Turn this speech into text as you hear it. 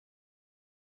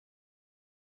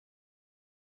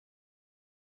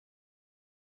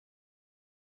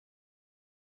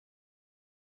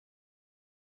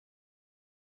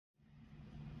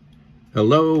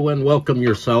Hello and welcome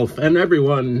yourself and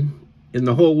everyone in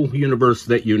the whole universe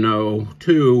that you know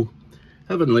to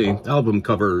Heavenly Album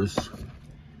Covers.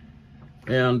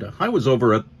 And I was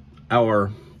over at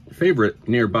our favorite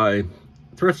nearby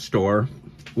thrift store,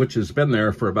 which has been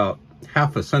there for about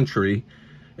half a century.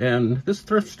 And this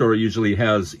thrift store usually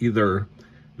has either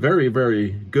very, very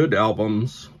good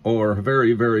albums or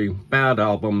very, very bad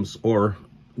albums or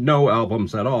no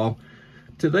albums at all.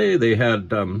 Today they had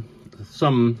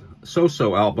some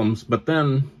so-so albums, but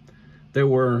then there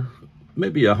were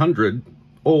maybe 100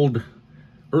 old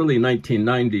early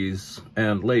 1990s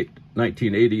and late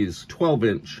 1980s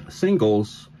 12-inch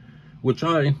singles, which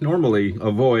I normally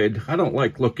avoid. I don't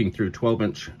like looking through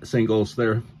 12-inch singles.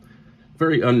 They're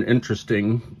very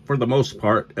uninteresting for the most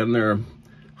part, and they're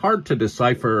hard to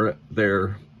decipher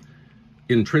their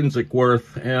intrinsic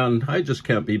worth, and I just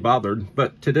can't be bothered.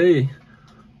 But today,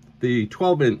 the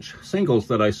 12-inch singles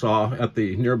that I saw at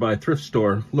the nearby thrift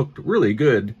store looked really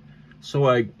good. So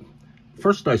I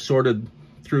sorted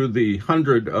through the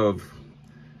 100 of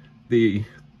the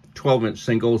 12-inch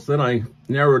singles. Then I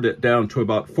narrowed it down to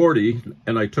about 40,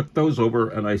 and I took those over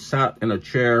and I sat in a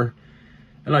chair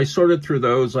and I sorted through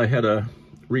those. I had a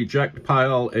reject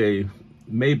pile, a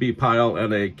maybe pile,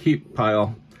 and a keep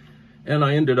pile. And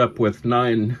I ended up with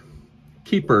 9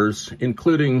 keepers,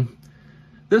 including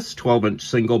this 12-inch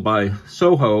single by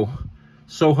Soho.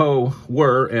 Soho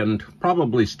were, and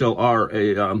probably still are,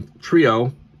 a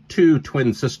trio, 2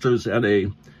 twin sisters and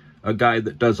a guy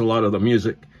that does a lot of the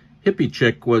music. Hippy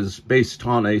Chick was based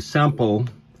on a sample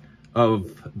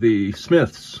of the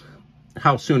Smiths'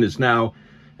 How Soon Is Now.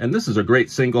 And this is a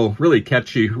great single, really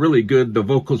catchy, really good. The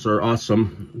vocals are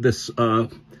awesome. This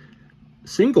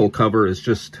single cover is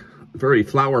just very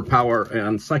flower power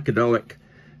and psychedelic.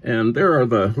 And there are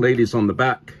the ladies on the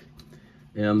back,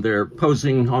 and they're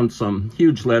posing on some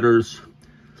huge letters.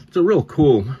 It's a real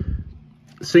cool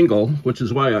single, which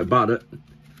is why I bought it.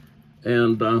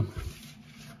 And the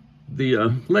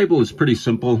label is pretty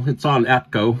simple. It's on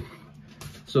Atco.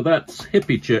 So that's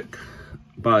Hippy Chick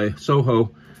by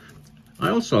Soho. I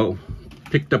also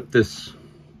picked up this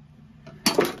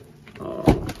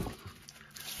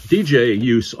DJ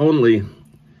use only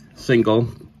single.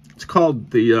 It's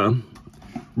called the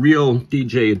Real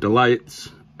DJ Delights,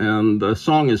 and the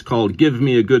song is called Give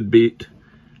Me a Good Beat,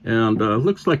 and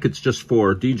looks like it's just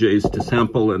for DJs to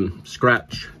sample and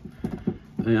scratch.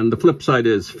 And the flip side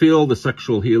is Feel the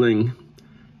Sexual Healing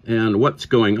and What's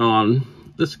Going On.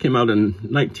 This came out in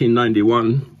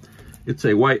 1991. It's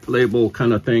a white label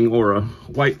kind of thing, or a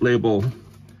white label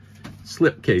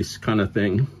slipcase kind of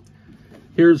thing.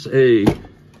 Here's a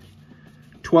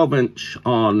 12-inch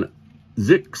on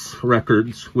Zix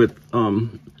Records with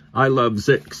I Love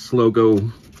Zix logo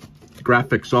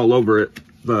graphics all over it,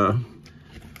 the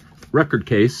record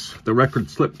case, the record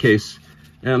slip case.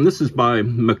 And this is by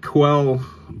Miquel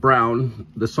Brown.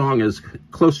 The song is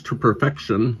Close to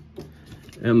Perfection.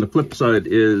 And the flip side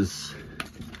is,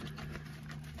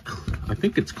 I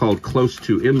think it's called Close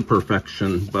to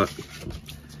Imperfection, but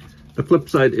the flip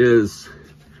side is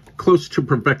Close to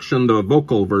Perfection, the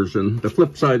vocal version. The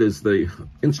flip side is the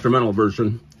instrumental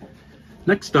version.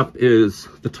 Next up is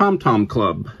the Tom Tom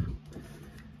Club.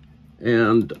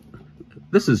 And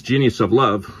this is Genius of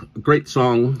Love, a great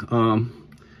song.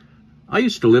 I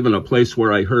used to live in a place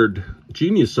where I heard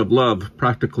Genius of Love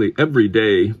practically every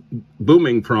day,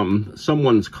 booming from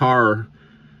someone's car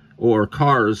or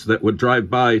cars that would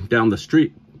drive by down the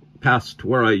street past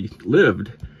where I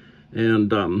lived.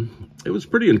 And it was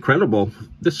pretty incredible.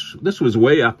 This was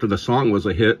way after the song was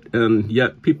a hit, and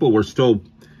yet people were still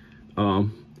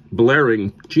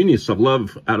blaring Genius of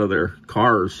Love out of their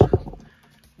cars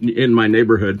in my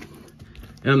neighborhood.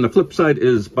 And the flip side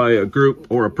is by a group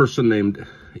or a person named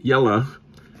Yella.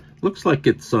 Looks like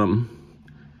it's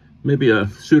maybe a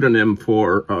pseudonym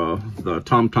for the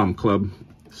Tom Tom Club.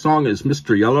 Song is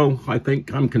Mr. Yellow, I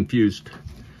think. I'm confused.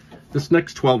 This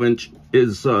next 12-inch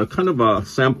is kind of a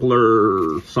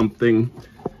sampler something.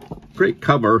 Great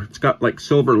cover. It's got like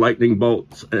silver lightning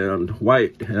bolts and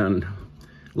white and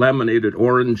laminated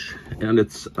orange, and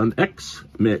it's an X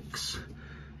mix,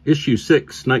 issue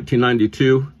 6,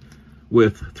 1992,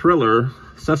 with Thriller,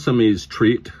 Sesame's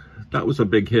Treat. That was a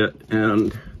big hit,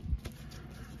 and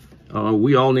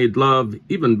We All Need Love,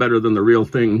 even better than The Real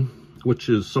Thing, which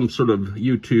is some sort of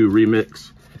U2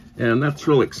 remix, and that's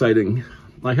real exciting.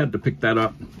 I had to pick that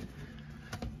up.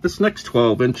 This next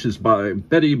 12-inch is by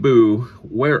Betty Boo,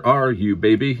 Where Are You,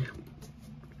 Baby?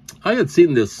 I had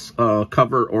seen this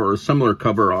cover or a similar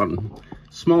cover on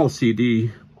small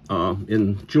CD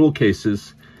in jewel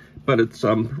cases, but it's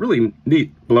really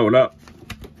neat blown up.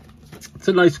 It's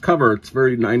a nice cover. It's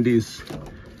very 90s.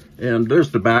 And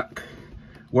there's the back.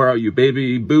 Where Are You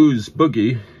Baby? Booze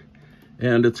Boogie.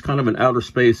 And it's kind of an outer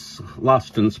space,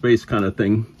 lost in space kind of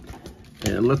thing.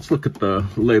 And let's look at the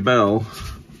label.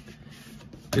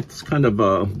 It's kind of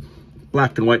a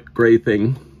black and white gray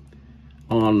thing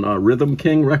on Rhythm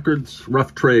King Records,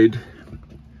 Rough Trade,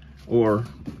 or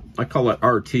I call it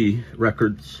RT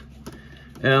Records.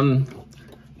 And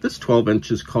this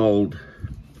 12-inch is called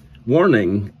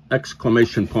Warning!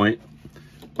 Exclamation point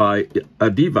by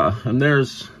Adeva. And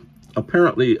there's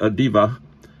apparently Adeva,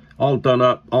 all done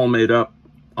up, all made up,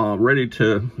 ready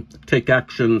to take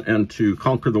action and to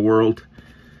conquer the world.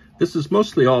 This is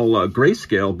mostly all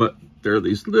grayscale, but there are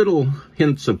these little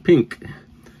hints of pink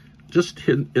just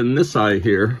in this eye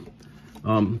here.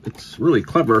 It's really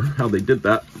clever how they did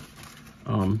that.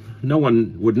 No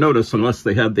one would notice unless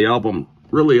they had the album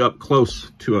really up close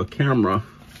to a camera.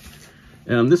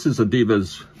 And this is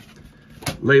Adeva's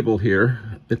label here.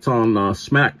 It's on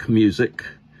Smack Music.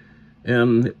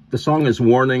 And the song is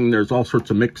Warning. There's all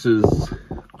sorts of mixes.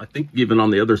 I think even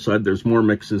on the other side, there's more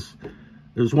mixes.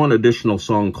 There's one additional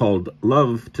song called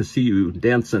Love to See You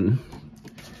Dancin'.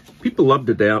 People love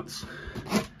to dance.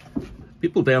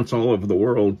 People dance all over the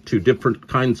world to different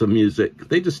kinds of music.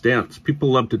 They just dance. People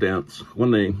love to dance.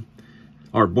 When they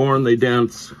are born, they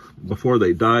dance. Before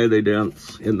they die, they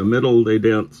dance. In the middle, they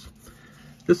dance.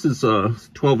 This is a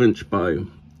 12-inch by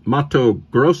Mato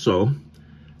Grosso,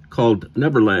 called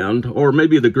Neverland, or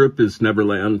maybe the group is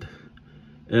Neverland,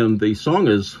 and the song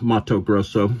is Mato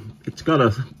Grosso. It's got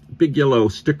a big yellow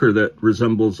sticker that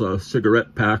resembles a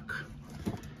cigarette pack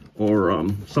or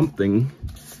something,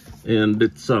 and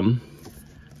it's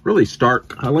really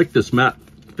stark. I like this matte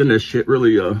finish. It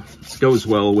really goes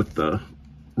well with the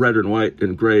red and white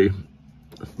and gray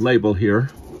label here.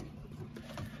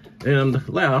 And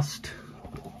last,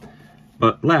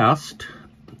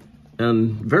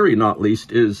 and very not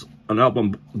least, is an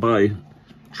album by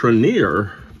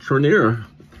Trinere. Trinere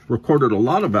recorded a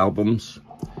lot of albums,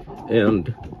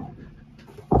 and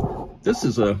this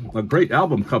is a great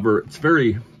album cover. It's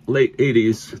very late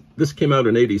 80s. This came out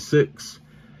in 86,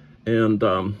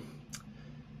 and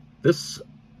this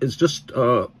is just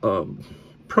a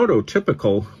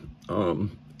prototypical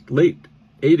late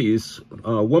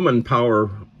 80s woman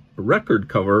power record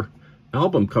cover,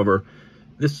 album cover.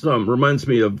 This reminds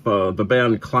me of the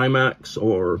band Climax,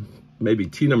 or maybe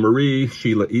Tina Marie,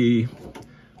 Sheila E.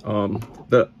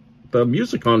 The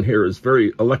music on here is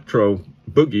very electro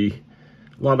boogie.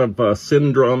 A lot of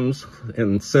syn drums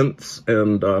and synths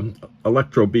and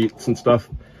electro beats and stuff.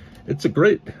 It's a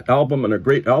great album and a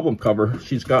great album cover.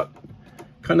 She's got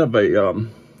kind of a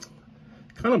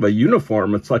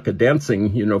uniform. It's like a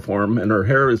dancing uniform, and her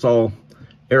hair is all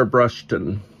airbrushed,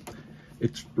 and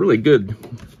it's really good.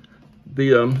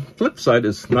 The flip side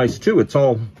is nice too. It's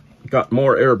all got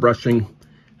more airbrushing.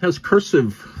 Has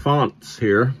cursive fonts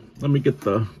here. Let me get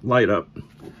the light up.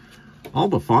 All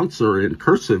the fonts are in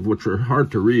cursive, which are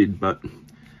hard to read, but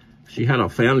she had a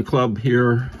fan club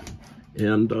here,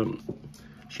 and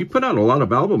she put out a lot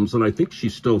of albums, and I think she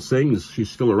still sings. She's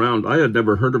still around. I had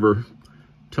never heard of her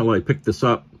till I picked this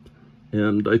up,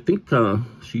 and I think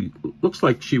she looks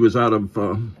like she was out of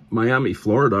Miami,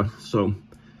 Florida, so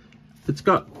it's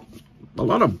got a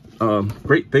lot of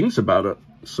great things about it.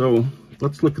 So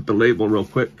let's look at the label real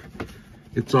quick.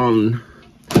 It's on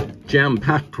Jam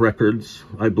Packed Records,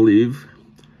 I believe,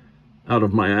 out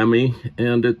of Miami,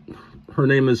 and her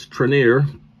name is Trinere,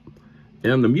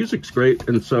 and the music's great.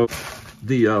 And so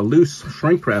the loose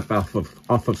shrink wrap off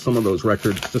of some of those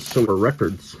records, just silver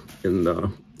records in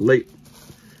the late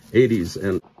 80s,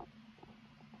 and